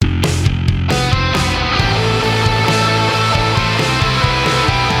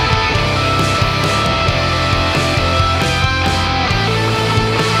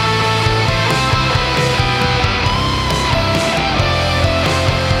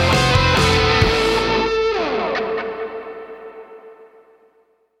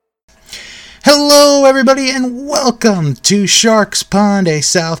Hello, everybody, and welcome to Sharks Pond, a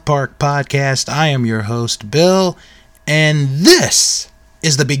South Park podcast. I am your host, Bill, and this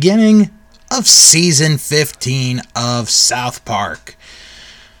is the beginning of Season 15 of South Park.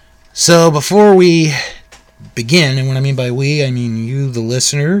 So, before we begin, and when I mean by we, I mean you, the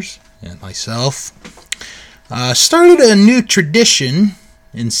listeners, and myself, started a new tradition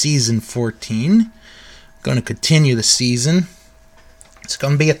in Season 14. Going to continue the season. It's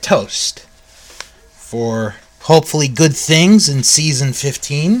going to be a toast for hopefully good things in Season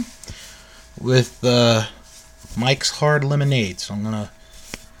 15 with Mike's Hard Lemonade. So I'm going to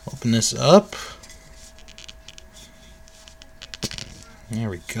open this up. There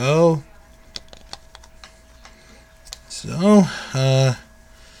we go. So, let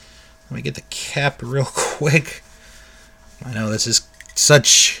me get the cap real quick. I know this is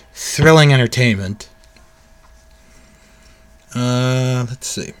such thrilling entertainment. Let's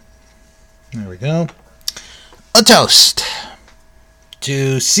see. There we go. A toast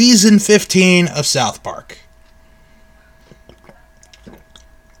to Season 15 of South Park.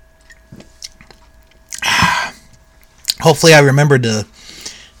 Hopefully I remembered to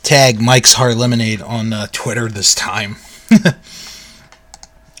tag Mike's Hard Lemonade on Twitter this time.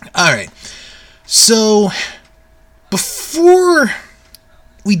 Alright. So, before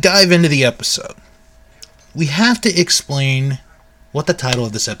we dive into the episode, we have to explain what the title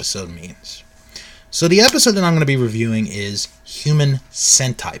of this episode means. So the episode that I'm going to be reviewing is Human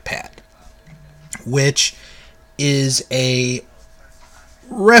Centipede, which is a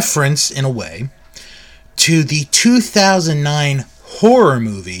reference, in a way, to the 2009 horror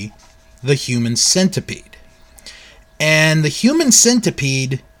movie, The Human Centipede. And The Human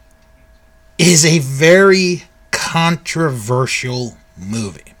Centipede is a very controversial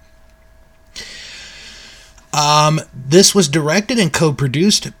movie. This was directed and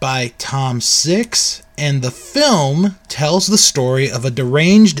co-produced by Tom Six, and the film tells the story of a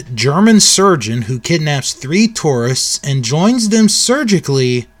deranged German surgeon who kidnaps 3 tourists and joins them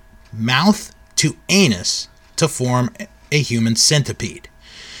surgically, mouth to anus, to form a human centipede.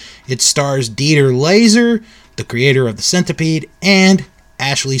 It stars Dieter Laser, the creator of the Centipede, and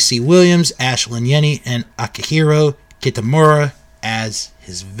Ashley C. Williams, Ashlyn Yenny, and Akihiro Kitamura as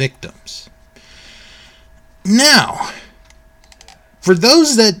his victims. Now, for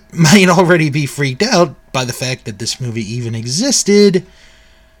those that might already be freaked out by the fact that this movie even existed,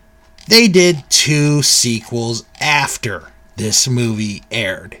 they did 2 sequels after this movie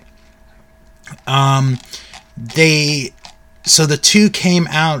aired. So the 2 came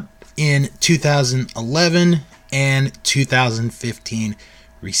out in 2011 and 2015,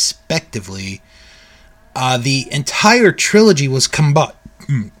 respectively. The entire trilogy was combined.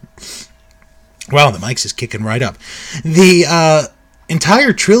 Wow, the mic's is kicking right up. The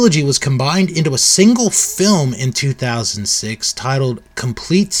entire trilogy was combined into a single film in 2006 titled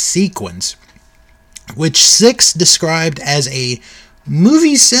Complete Sequence, which Six described as a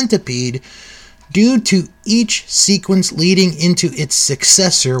movie centipede due to each sequence leading into its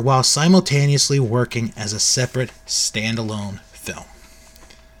successor while simultaneously working as a separate standalone film.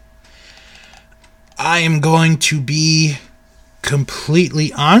 I am going to be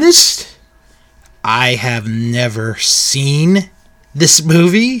completely honest. I have never seen this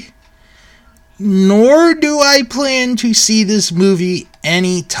movie, nor do I plan to see this movie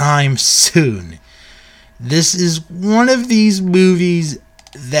anytime soon. This is one of these movies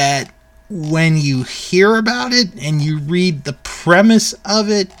that when you hear about it and you read the premise of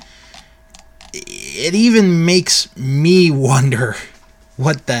it, it even makes me wonder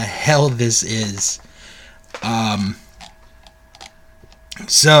what the hell this is.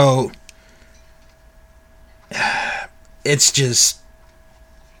 So it's just,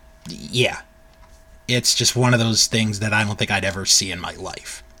 yeah, it's just one of those things that I don't think I'd ever see in my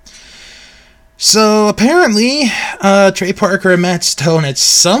life. So apparently, Trey Parker and Matt Stone at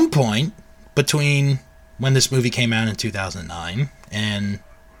some point between when this movie came out in 2009 and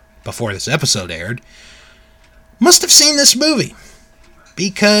before this episode aired, must have seen this movie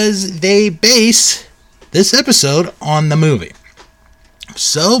because they base this episode on the movie.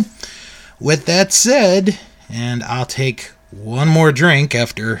 So, with that said, and I'll take one more drink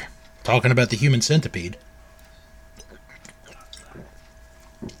after talking about the human centipede.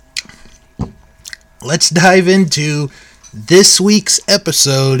 Let's dive into this week's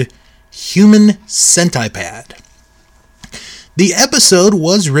episode, Human Centipede. The episode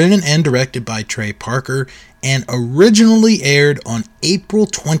was written and directed by Trey Parker and originally aired on April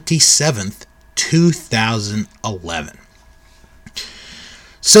 27th, 2011.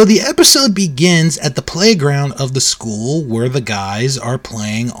 So the episode begins at the playground of the school where the guys are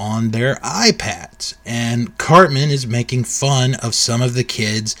playing on their iPads. And Cartman is making fun of some of the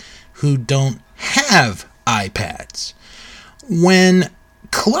kids who don't have iPads. When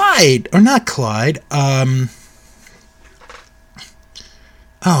Clyde, or not Clyde,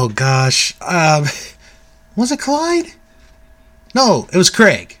 was it Clyde? No, it was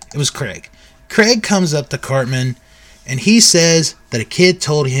Craig. Craig comes up to Cartman, and he says that a kid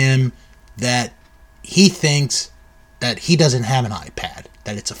told him that he thinks that he doesn't have an iPad,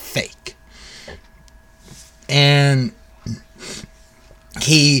 that it's a fake. And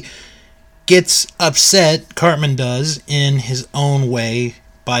he gets upset, Cartman does, in his own way,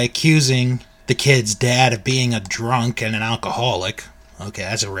 by accusing the kid's dad of being a drunk and an alcoholic. Okay,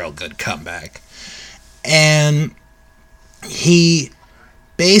 that's a real good comeback. And he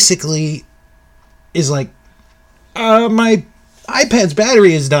basically is like, my iPad's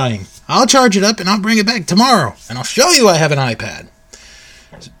battery is dying. I'll charge it up and I'll bring it back tomorrow, and I'll show you I have an iPad.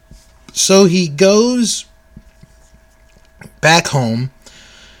 So he goes back home,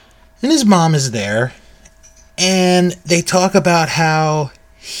 and his mom is there, and they talk about how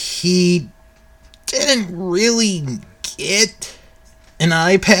he didn't really get an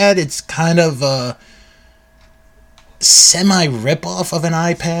iPad. It's kind of a semi-rip-off of an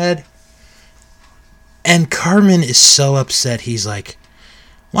iPad. And Cartman is so upset, he's like,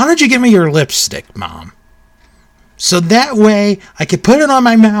 why don't you give me your lipstick, Mom? So that way I can put it on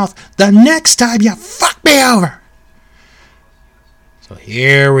my mouth the next time you fuck me over. So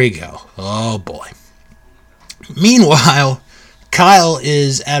here we go. Oh boy. Meanwhile, Kyle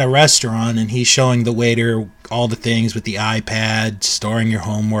is at a restaurant and he's showing the waiter all the things with the iPad, storing your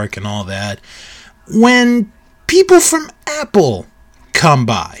homework and all that, when people from Apple come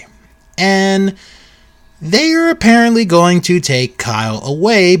by. And they are apparently going to take Kyle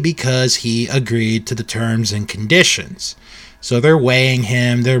away because he agreed to the terms and conditions. So they're weighing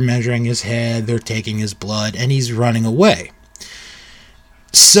him, they're measuring his head, they're taking his blood, and he's running away.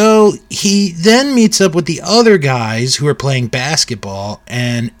 So he then meets up with the other guys who are playing basketball,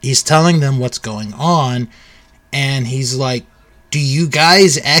 and he's telling them what's going on, and he's like, do you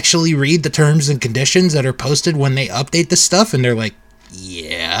guys actually read the terms and conditions that are posted when they update this stuff? And they're like,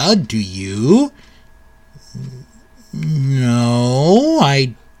 yeah, do you? No,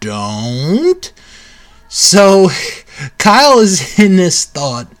 I don't. So Kyle is in this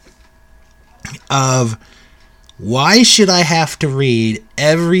thought of, why should I have to read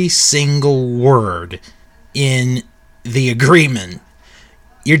every single word in the agreement?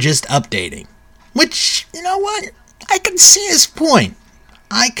 You're just updating. Which, you know what? I can see his point.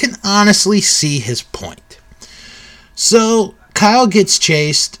 I can honestly see his point. So Kyle gets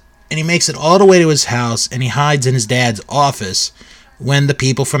chased, and he makes it all the way to his house, and he hides in his dad's office when the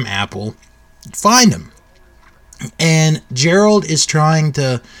people from Apple find him. And Gerald is trying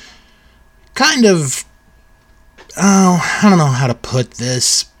to kind of, I don't know how to put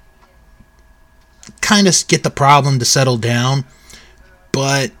this, kind of get the problem to settle down,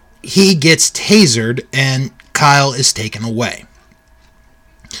 but he gets tasered, and Kyle is taken away.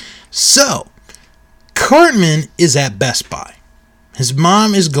 So, Cartman is at Best Buy. His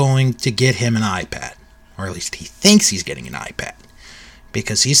mom is going to get him an iPad, or at least he thinks he's getting an iPad,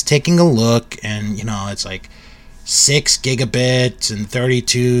 because he's taking a look, and, it's like 6 gigabits and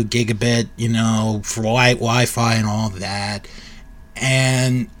 32 gigabit, for Wi-Fi and all that.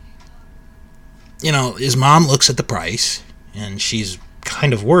 And, his mom looks at the price, and she's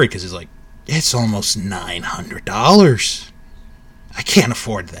kind of worried, because he's like, it's almost $900. I can't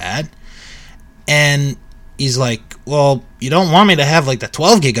afford that. And he's like, well, you don't want me to have like the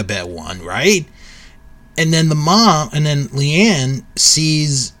 12 gigabit one, right? And then Leanne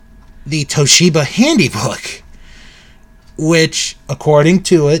sees the Toshiba Handybook, which, according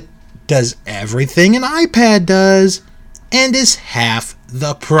to it, does everything an iPad does and is half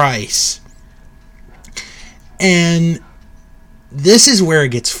the price. And this is where it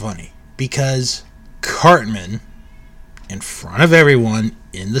gets funny, because Cartman, in front of everyone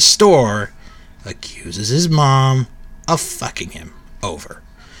in the store, accuses his mom of fucking him over.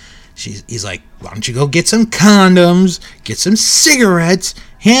 He's like, why don't you go get some condoms, get some cigarettes,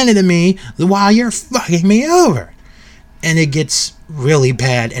 hand it to me while you're fucking me over. And it gets really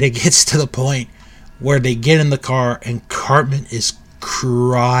bad, and it gets to the point where they get in the car and Cartman is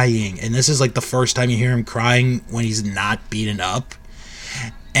crying. And this is like the first time you hear him crying when he's not beaten up.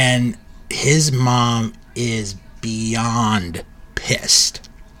 And his mom is beyond pissed.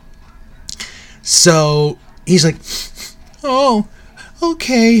 So he's like, oh,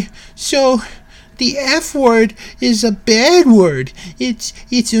 okay, so the F word is a bad word. It's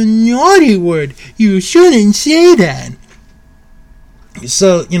a naughty word. You shouldn't say that.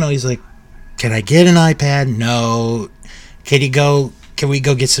 So, he's like, can I get an iPad? No. Can we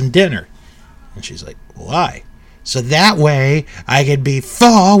go get some dinner? And she's like, why? So that way I could be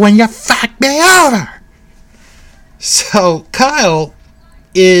full when you fuck me over. So Kyle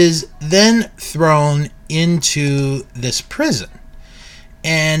is then thrown into this prison.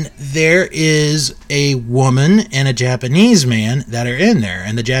 And there is a woman and a Japanese man that are in there.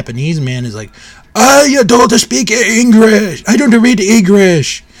 And the Japanese man is like, I don't speak English. I don't read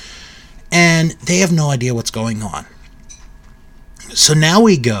English. And they have no idea what's going on. So now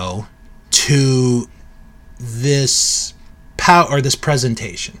we go to this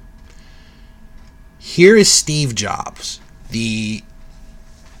presentation. Here is Steve Jobs, the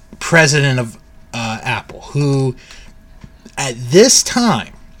president of Apple, who at this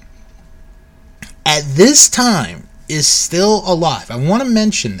time is still alive. I want to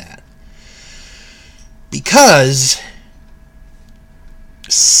mention that because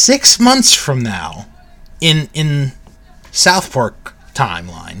 6 months from now, in South Park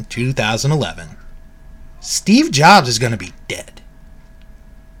timeline, 2011, Steve Jobs is going to be dead.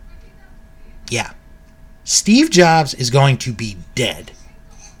 Yeah. Steve Jobs is going to be dead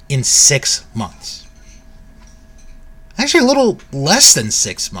in 6 months. Actually, a little less than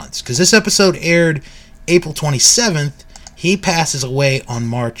 6 months, because this episode aired April 27th. He passes away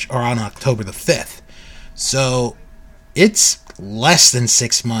on October the 5th. So, it's less than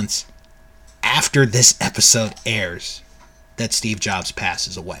 6 months after this episode airs that Steve Jobs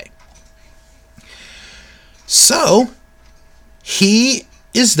passes away. So, he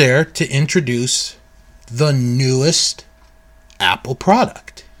is there to introduce the newest Apple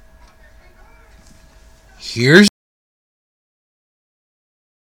product.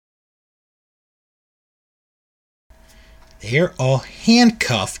 They're all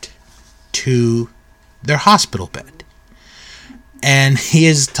handcuffed to their hospital bed. And he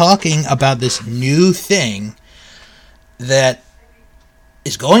is talking about this new thing that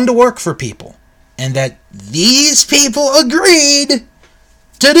is going to work for people. And that these people agreed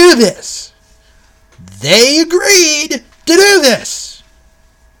to do this. They agreed to do this.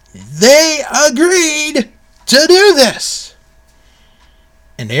 They agreed to do this.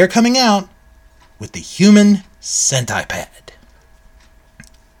 And they are coming out with the Human Centipad.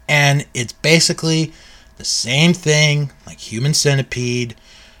 And it's basically the same thing like Human Centipede,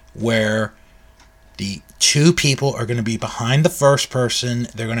 where the two people are going to be behind the first person.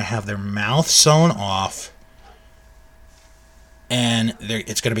 They're going to have their mouth sewn off. And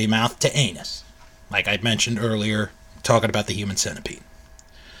it's going to be mouth to anus. Like I mentioned earlier, talking about the Human Centipede.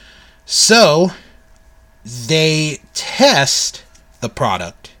 So, they test the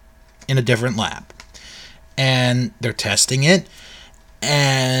product in a different lab. And they're testing it.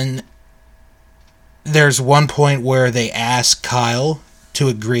 And there's one point where they ask Kyle to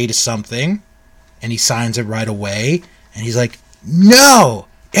agree to something. And he signs it right away. And he's like, no,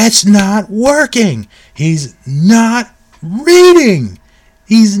 it's not working. He's not reading.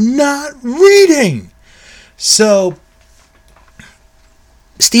 He's not reading. So,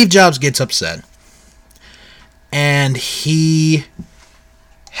 Steve Jobs gets upset. And he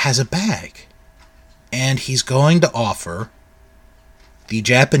has a bag. And he's going to offer the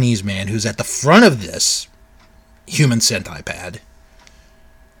Japanese man who's at the front of this Human Centipad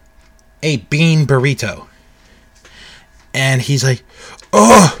a bean burrito. And he's like,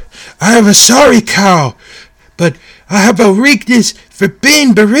 oh, I'm sorry, Kyle, but I have a weakness for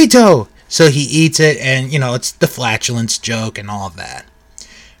bean burrito. So he eats it, and, it's the flatulence joke and all of that.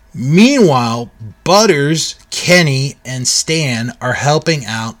 Meanwhile, Butters, Kenny, and Stan are helping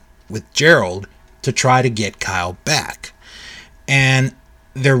out with Gerald to try to get Kyle back. And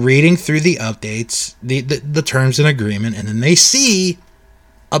they're reading through the updates, the terms and agreement, and then they see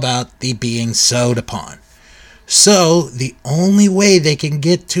about the being sewed upon. So, the only way they can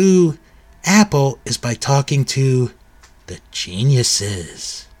get to Apple is by talking to the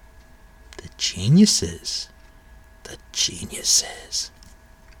geniuses. The geniuses. The geniuses.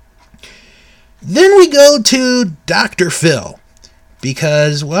 Then we go to Dr. Phil.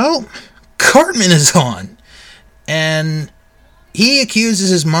 Because, Cartman is on. And he accuses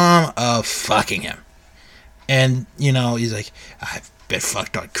his mom of fucking him. And, he's like, I've been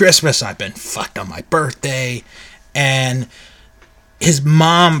fucked on Christmas, I've been fucked on my birthday. And his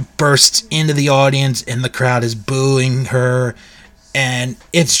mom bursts into the audience and the crowd is booing her. And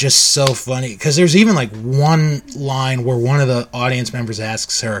it's just so funny. Because there's even one line where one of the audience members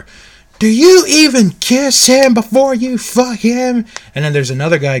asks her, do you even kiss him before you fuck him? And then there's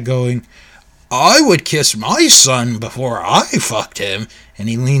another guy going, I would kiss my son before I fucked him. And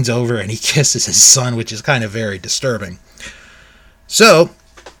he leans over and he kisses his son, which is kind of very disturbing. So,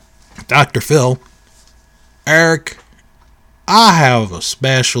 Dr. Phil, Eric, I have a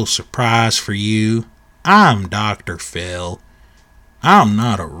special surprise for you. I'm Dr. Phil. I'm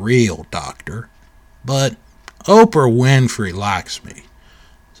not a real doctor, but Oprah Winfrey likes me.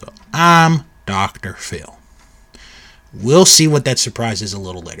 So I'm Dr. Phil. We'll see what that surprise is a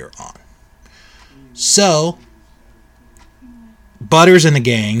little later on. So, Butters and the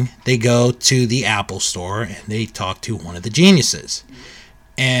gang, they go to the Apple store and they talk to one of the geniuses.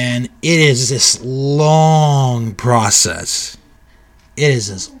 And it is this long process. It is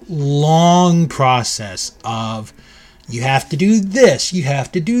this long process of, you have to do this, you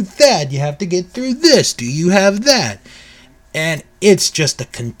have to do that, you have to get through this, do you have that? And it's just a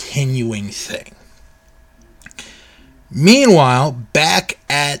continuing thing. Meanwhile, back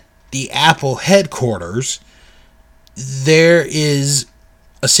at the Apple headquarters, there is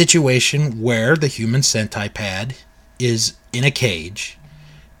a situation where the human centipede is in a cage,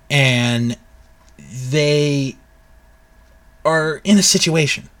 and they are in a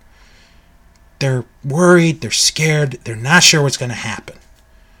situation. They're worried, they're scared, they're not sure what's going to happen.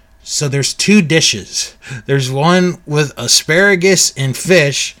 So there's two dishes. There's one with asparagus and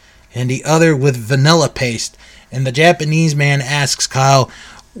fish, and the other with vanilla paste. And the Japanese man asks Kyle,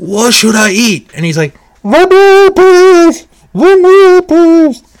 "What should I eat?" And he's like, "Vanilla paste! Vanilla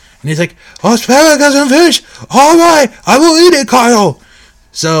paste!" And he's like, "Asparagus and fish! Alright, I will eat it, Kyle!"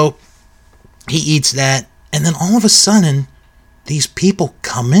 So he eats that, and then all of a sudden, these people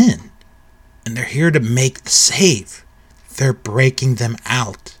come in, and they're here to make the save. They're breaking them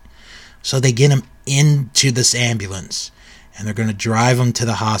out. So they get him into this ambulance, and they're going to drive him to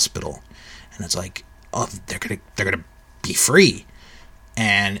the hospital. And it's like, oh, they're gonna be free.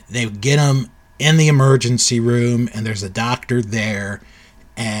 And they get him in the emergency room, and there's a doctor there,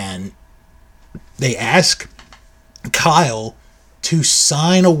 and they ask Kyle to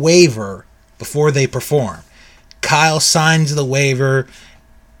sign a waiver before they perform. Kyle signs the waiver,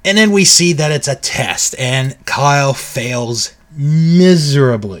 and then we see that it's a test, and Kyle fails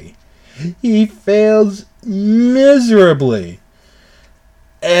miserably. He fails miserably.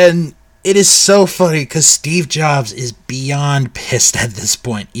 And it is so funny because Steve Jobs is beyond pissed at this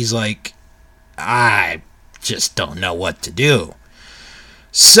point. He's like, I just don't know what to do.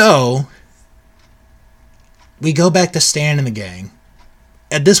 So, we go back to Stan and the gang.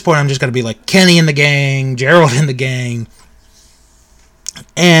 At this point, I'm just going to be like Kenny and the gang, Gerald and the gang.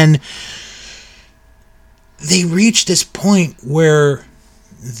 And they reach this point where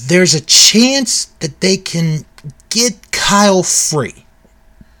there's a chance that they can get Kyle free.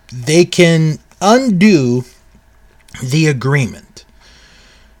 They can undo the agreement.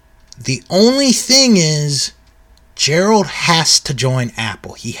 The only thing is, Gerald has to join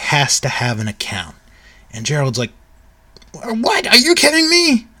Apple. He has to have an account. And Gerald's like, "What? Are you kidding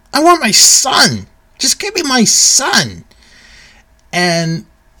me? I want my son. Just give me my son." And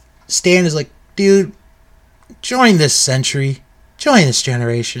Stan is like, "Dude, join this century. Join this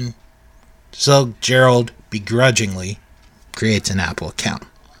generation." So Gerald begrudgingly creates an Apple account.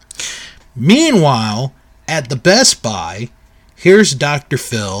 Meanwhile, at the Best Buy, here's Dr.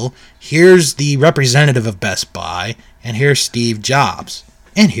 Phil, here's the representative of Best Buy, and here's Steve Jobs,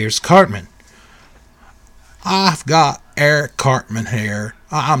 and here's Cartman. "I've got Eric Cartman here.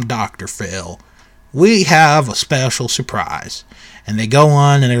 I'm Dr. Phil. We have a special surprise." And they go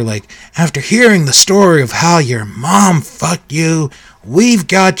on and they're like, "After hearing the story of how your mom fucked you, we've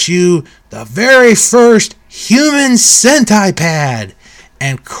got you the very first human centipede."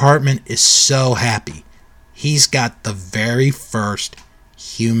 And Cartman is so happy. He's got the very first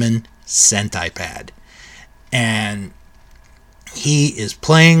human centipede. And he is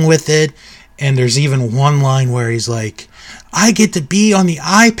playing with it. And there's even one line where he's like, "I get to be on the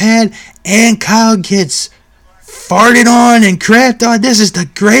iPad and Kyle gets farted on and crapped on. This is the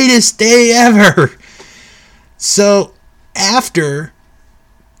greatest day ever." So after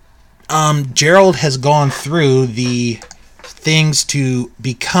Gerald has gone through the things to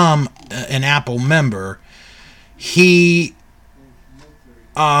become an Apple member, he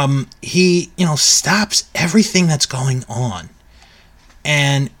stops everything that's going on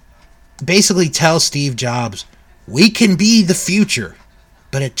and basically tells Steve Jobs, "We can be the future,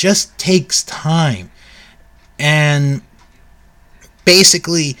 but it just takes time." And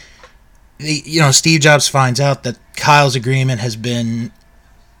basically, Steve Jobs finds out that Kyle's agreement has been,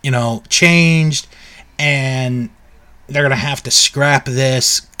 changed, and they're going to have to scrap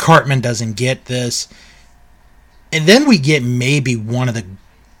this. Cartman doesn't get this. And then we get maybe one of the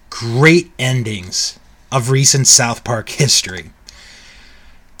great endings of recent South Park history.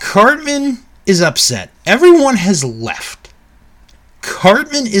 Cartman is upset. Everyone has left.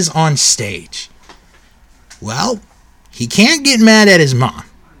 Cartman is on stage. Well, he can't get mad at his mom.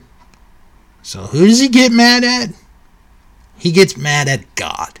 So who does he get mad at? He gets mad at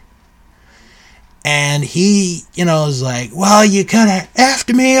God. And he, is like, well, you could have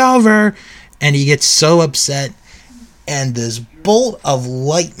effed me over. And he gets so upset. And this bolt of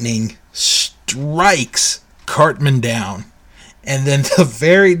lightning strikes Cartman down. And then the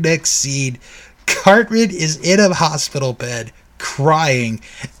very next scene, Cartman is in a hospital bed crying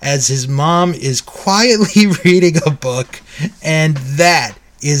as his mom is quietly reading a book. And that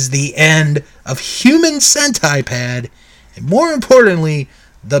is the end of Human Centipede. And more importantly,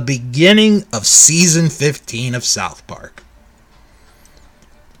 the beginning of season 15 of South Park.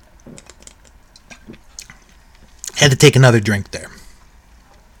 Had to take another drink there.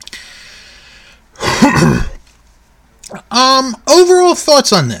 Overall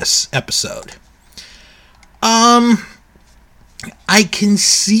thoughts on this episode. I can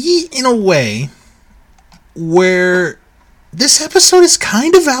see in a way where this episode is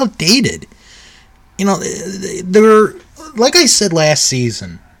kind of outdated. Like I said last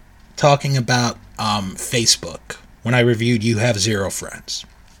season, talking about Facebook, when I reviewed You Have Zero Friends.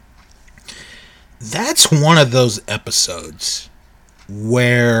 That's one of those episodes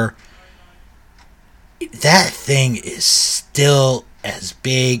where that thing is still as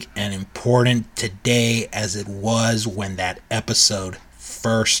big and important today as it was when that episode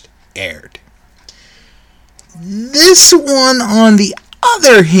first aired. This one, on the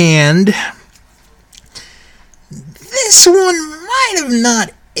other hand, this one might have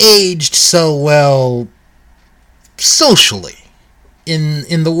not aged so well socially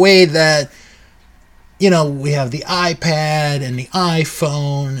in the way that, we have the iPad and the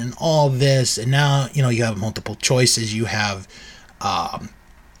iPhone and all this, and now, you have multiple choices. You have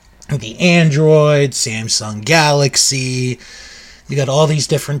the Android, Samsung Galaxy, you got all these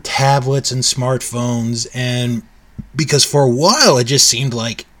different tablets and smartphones, and because for a while it just seemed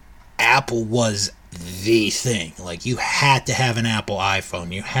like Apple was the thing. Like, you had to have an Apple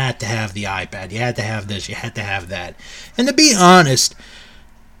iPhone, you had to have the iPad, you had to have this, you had to have that. And to be honest,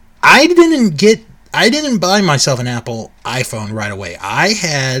 I didn't buy myself an Apple iPhone right away. I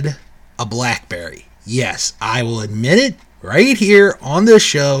had a BlackBerry. Yes, I will admit it right here on this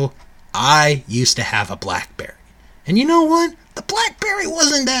show. I used to have a BlackBerry. And you know what? The BlackBerry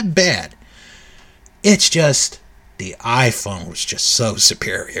wasn't that bad. It's just the iPhone was just so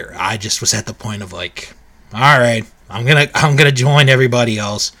superior. I just was at the point of like, all right, I'm gonna join everybody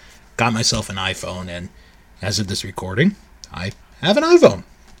else. Got myself an iPhone, and as of this recording, I have an iPhone.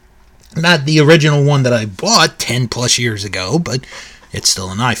 Not the original one that I bought 10 plus years ago, but it's still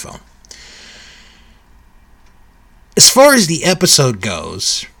an iPhone. As far as the episode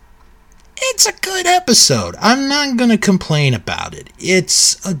goes, it's a good episode. I'm not going to complain about it.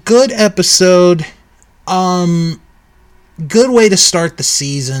 It's a good episode. Good way to start the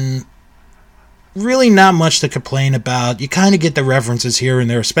season. Really not much to complain about. You kind of get the references here and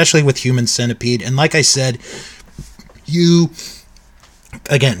there, especially with Human Centipede. And like I said, you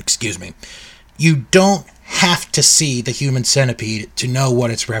don't have to see the Human Centipede to know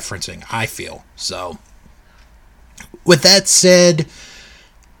what it's referencing, I feel. So, with that said,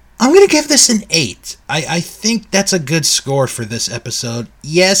 I'm going to give this an 8. I think that's a good score for this episode.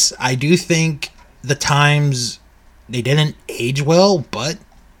 Yes, I do think the times, they didn't age well, but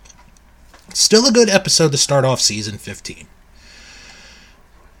still a good episode to start off season 15.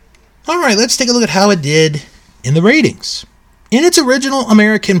 Alright, let's take a look at how it did in the ratings. In its original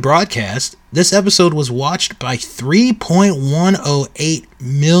American broadcast, this episode was watched by 3.108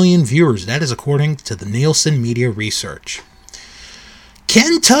 million viewers. That is according to the Nielsen Media Research.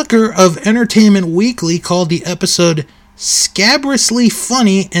 Ken Tucker of Entertainment Weekly called the episode scabrously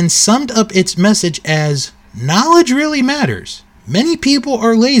funny and summed up its message as, "Knowledge really matters. Many people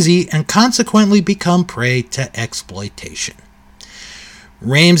are lazy and consequently become prey to exploitation."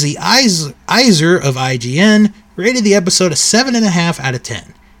 Ramsey Iser of IGN rated the episode a 7.5 out of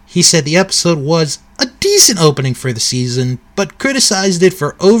 10. He said the episode was a decent opening for the season, but criticized it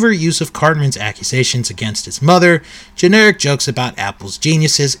for overuse of Cartman's accusations against his mother, generic jokes about Apple's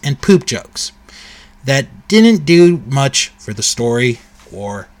geniuses, and poop jokes that didn't do much for the story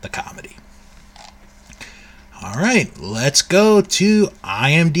or the comedy. Alright, let's go to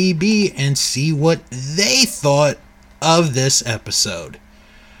IMDb and see what they thought of this episode.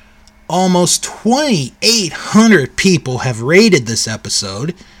 Almost 2,800 people have rated this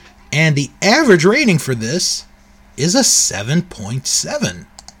episode, and the average rating for this is a 7.7.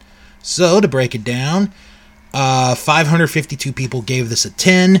 So, to break it down, 552 people gave this a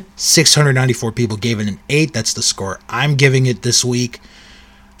 10, 694 people gave it an 8. That's the score I'm giving it this week.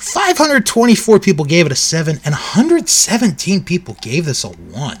 524 people gave it a 7, and 117 people gave this a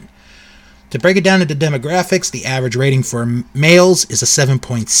 1. To break it down into demographics, the average rating for males is a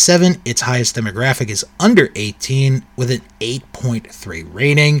 7.7. Its highest demographic is under 18 with an 8.3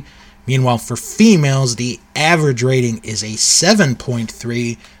 rating. Meanwhile, for females, the average rating is a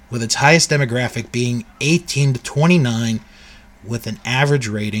 7.3 with its highest demographic being 18 to 29 with an average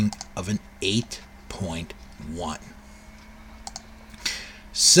rating of an 8.1.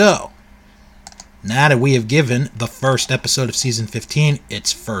 So, now that we have given the first episode of Season 15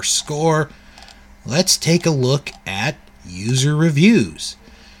 its first score, let's take a look at user reviews.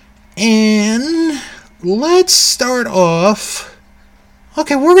 And let's start off...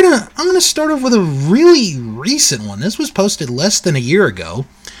 Okay, I'm gonna start off with a really recent one. This was posted less than a year ago.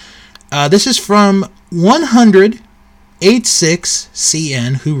 This is from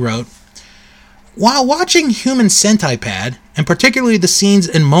 10086CN, who wrote, "While watching Human Centipede, and particularly the scenes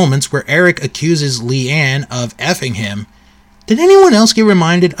and moments where Eric accuses Leanne of effing him, did anyone else get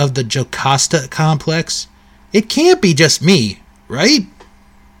reminded of the Jocasta complex? It can't be just me, right?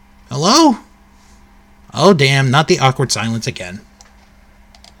 Hello? Oh damn, not the awkward silence again.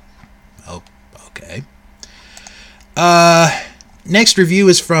 Oh, okay. Next review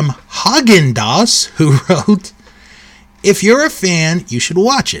is from Hagendas, who wrote, "If you're a fan, you should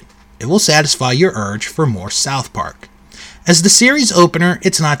watch it. It will satisfy your urge for more South Park. As the series opener,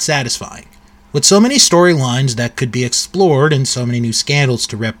 it's not satisfying, with so many storylines that could be explored and so many new scandals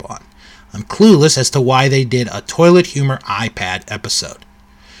to rip on. I'm clueless as to why they did a toilet humor iPad episode.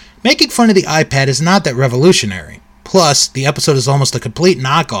 Making fun of the iPad is not that revolutionary. Plus, the episode is almost a complete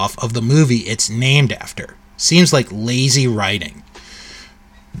knockoff of the movie it's named after. Seems like lazy writing.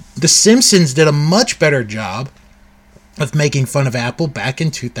 The Simpsons did a much better job of making fun of Apple back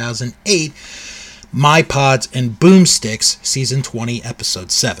in 2008, My Pods and Boomsticks, Season 20,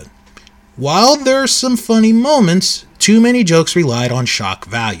 Episode 7. While there are some funny moments, too many jokes relied on shock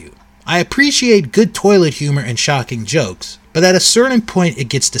value. I appreciate good toilet humor and shocking jokes, but at a certain point it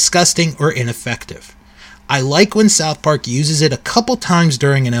gets disgusting or ineffective. I like when South Park uses it a couple times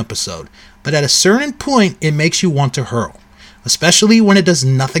during an episode, but at a certain point it makes you want to hurl, especially when it does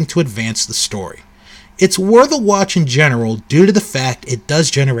nothing to advance the story. It's worth a watch in general due to the fact it does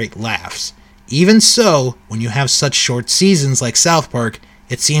generate laughs. Even so, when you have such short seasons like South Park,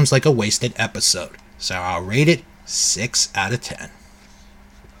 it seems like a wasted episode. So I'll rate it 6 out of 10.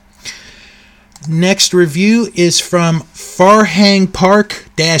 Next review is from Farhang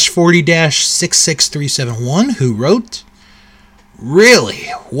Park-40-66371, who wrote,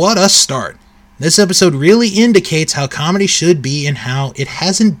 "Really, what a start. This episode really indicates how comedy should be and how it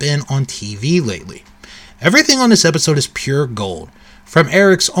hasn't been on TV lately. Everything on this episode is pure gold. From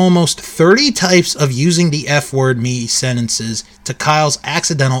Eric's almost 30 types of using the F-word me sentences to Kyle's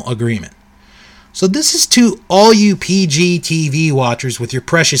accidental agreement. So this is to all you PG TV watchers with your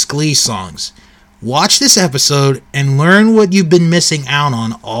precious Glee songs. Watch this episode and learn what you've been missing out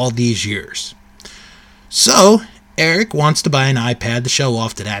on all these years." So, Eric wants to buy an iPad to show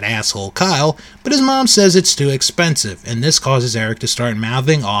off to that asshole Kyle, but his mom says it's too expensive, and this causes Eric to start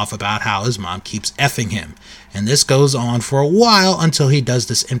mouthing off about how his mom keeps effing him. And this goes on for a while until he does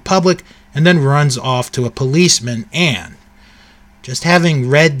this in public and then runs off to a policeman. And just having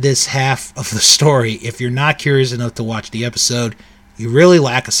read this half of the story, if you're not curious enough to watch the episode, you really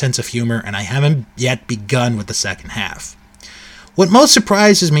lack a sense of humor, and I haven't yet begun with the second half. What most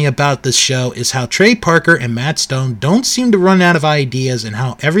surprises me about this show is how Trey Parker and Matt Stone don't seem to run out of ideas, and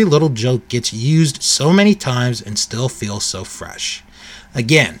how every little joke gets used so many times and still feels so fresh.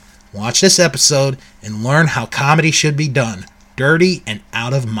 Again, watch this episode and learn how comedy should be done, dirty and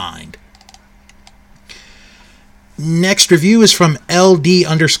out of mind. Next review is from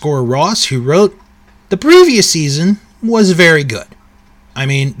LD_Ross, who wrote, "The previous season was very good. I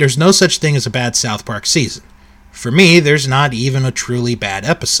mean, there's no such thing as a bad South Park season. For me, there's not even a truly bad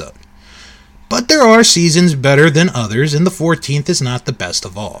episode. But there are seasons better than others, and the 14th is not the best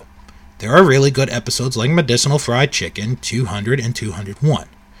of all. There are really good episodes like Medicinal Fried Chicken, 200 and 201.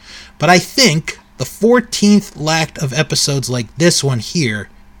 But I think the 14th lacked of episodes like this one here,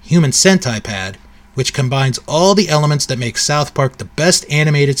 Human Centipede, which combines all the elements that make South Park the best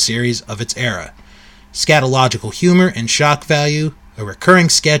animated series of its era. Scatological humor and shock value, a recurring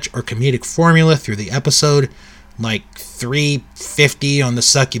sketch or comedic formula through the episode, like 350 on the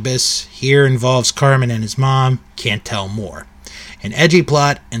succubus, here involves Carmen and his mom, can't tell more. An edgy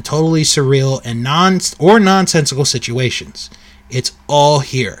plot and totally surreal and nonsensical situations. It's all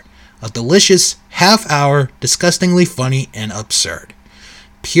here. A delicious half-hour, disgustingly funny and absurd.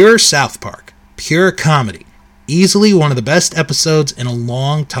 Pure South Park. Pure comedy. Easily one of the best episodes in a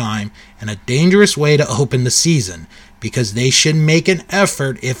long time, and a dangerous way to open the season, because they should make an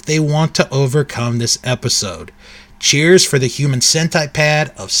effort if they want to overcome this episode. Cheers for the human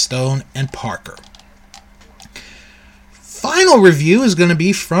centipede of Stone and Parker. Final review is going to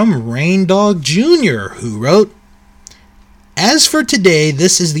be from Rain Dog Jr., who wrote, "As for today,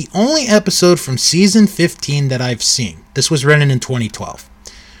 this is the only episode from season 15 that I've seen." This was written in 2012.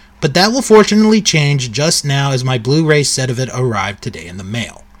 "But that will fortunately change just now as my Blu-ray set of it arrived today in the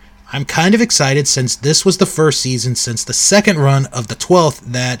mail. I'm kind of excited since this was the first season since the second run of the 12th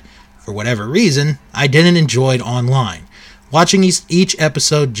that, for whatever reason, I didn't enjoy online. Watching each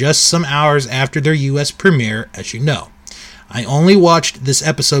episode just some hours after their US premiere, as you know. I only watched this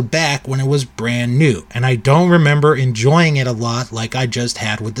episode back when it was brand new, and I don't remember enjoying it a lot like I just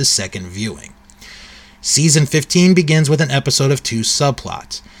had with the second viewing. Season 15 begins with an episode of 2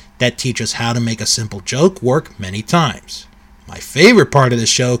 subplots that teach us how to make a simple joke work many times. My favorite part of the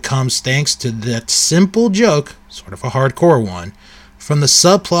show comes thanks to that simple joke, sort of a hardcore one, from the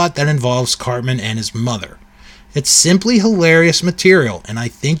subplot that involves Cartman and his mother. It's simply hilarious material, and I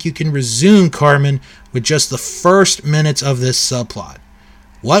think you can resume Cartman with just the first minutes of this subplot.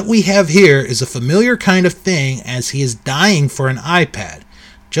 What we have here is a familiar kind of thing as he is dying for an iPad,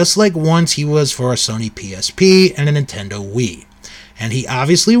 just like once he was for a Sony PSP and a Nintendo Wii. And he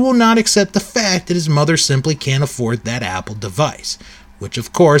obviously will not accept the fact that his mother simply can't afford that Apple device, which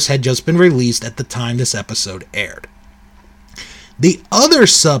of course had just been released at the time this episode aired. The other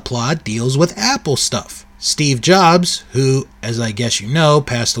subplot deals with Apple stuff. Steve Jobs, who, as I guess you know,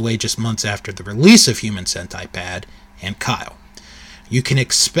 passed away just months after the release of Human Centipede, and Kyle. You can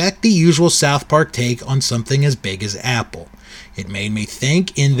expect the usual South Park take on something as big as Apple. It made me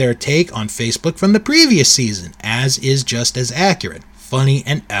think in their take on Facebook from the previous season, as is just as accurate, funny,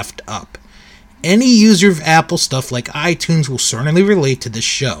 and effed up. Any user of Apple stuff like iTunes will certainly relate to this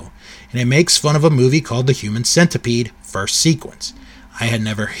show, and it makes fun of a movie called The Human Centipede First Sequence. I had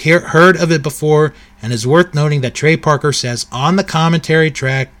never heard of it before, and it's worth noting that Trey Parker says on the commentary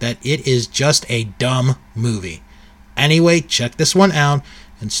track that it is just a dumb movie. Anyway, check this one out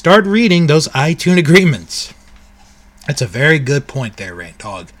and start reading those iTunes agreements. That's a very good point there, Rain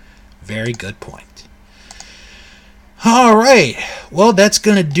Dog. Very good point. Alright, well that's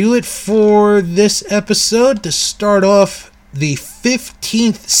going to do it for this episode to start off the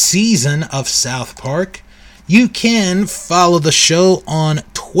 15th season of South Park. You can follow the show on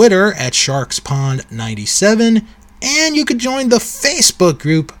Twitter at SharksPond97, and you can join the Facebook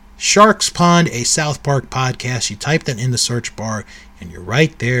group Sharks Pond, a South Park podcast. You type that in the search bar, and you're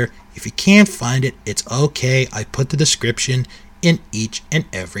right there. If you can't find it, it's okay. I put the description in each and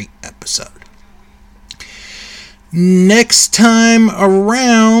every episode. Next time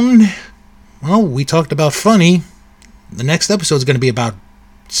around, well, we talked about funny. The next episode is going to be about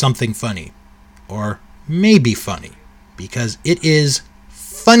something funny, or maybe funny, because it is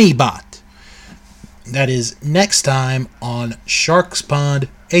Funny Bot. That is next time on Sharks Pond,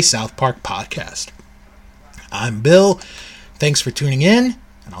 a South Park podcast. I'm Bill. Thanks for tuning in,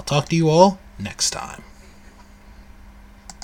 and I'll talk to you all next time.